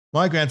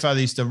My grandfather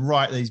used to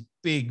write these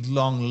big,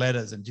 long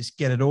letters and just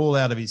get it all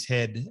out of his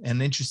head.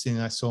 And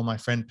interestingly, I saw my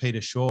friend Peter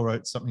Shaw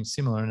wrote something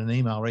similar in an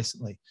email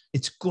recently.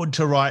 It's good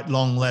to write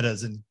long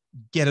letters and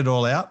get it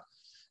all out.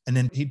 And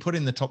then he'd put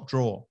in the top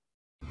drawer.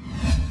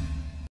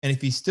 And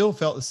if he still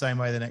felt the same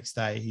way the next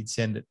day, he'd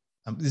send it.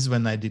 This is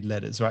when they did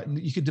letters, right? And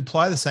you could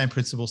apply the same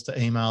principles to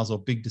emails or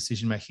big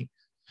decision making.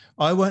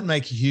 I won't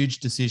make huge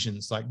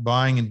decisions like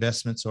buying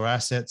investments or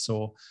assets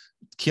or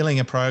killing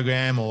a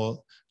program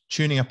or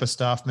tuning up a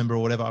staff member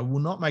or whatever. I will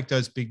not make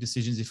those big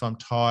decisions if I'm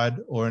tired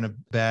or in a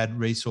bad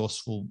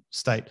resourceful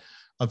state.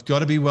 I've got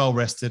to be well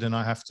rested and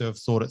I have to have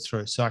thought it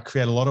through. So I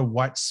create a lot of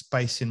white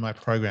space in my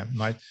program.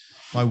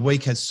 My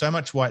week has so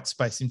much white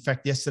space. In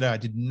fact, yesterday I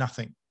did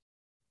nothing.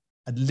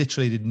 I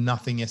literally did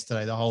nothing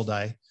yesterday, the whole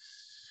day.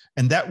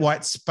 And that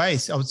white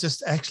space, I was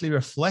just actually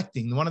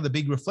reflecting. One of the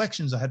big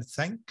reflections I had,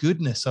 thank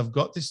goodness I've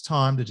got this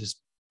time to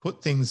just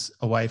put things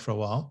away for a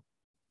while,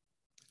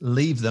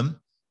 leave them,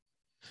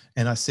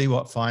 and I see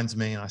what finds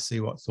me and I see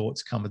what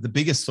thoughts come. But the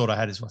biggest thought I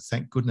had is, well,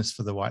 thank goodness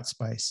for the white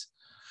space.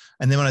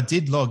 And then when I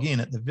did log in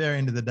at the very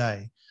end of the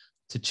day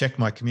to check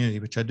my community,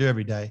 which I do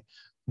every day,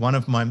 one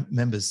of my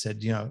members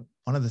said,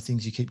 one of the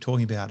things you keep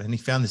talking about, and he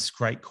found this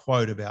great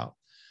quote about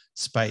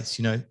space,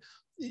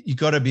 you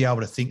got to be able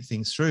to think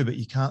things through, but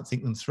you can't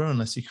think them through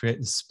unless you create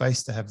the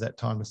space to have that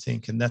time to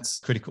think. And that's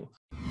critical.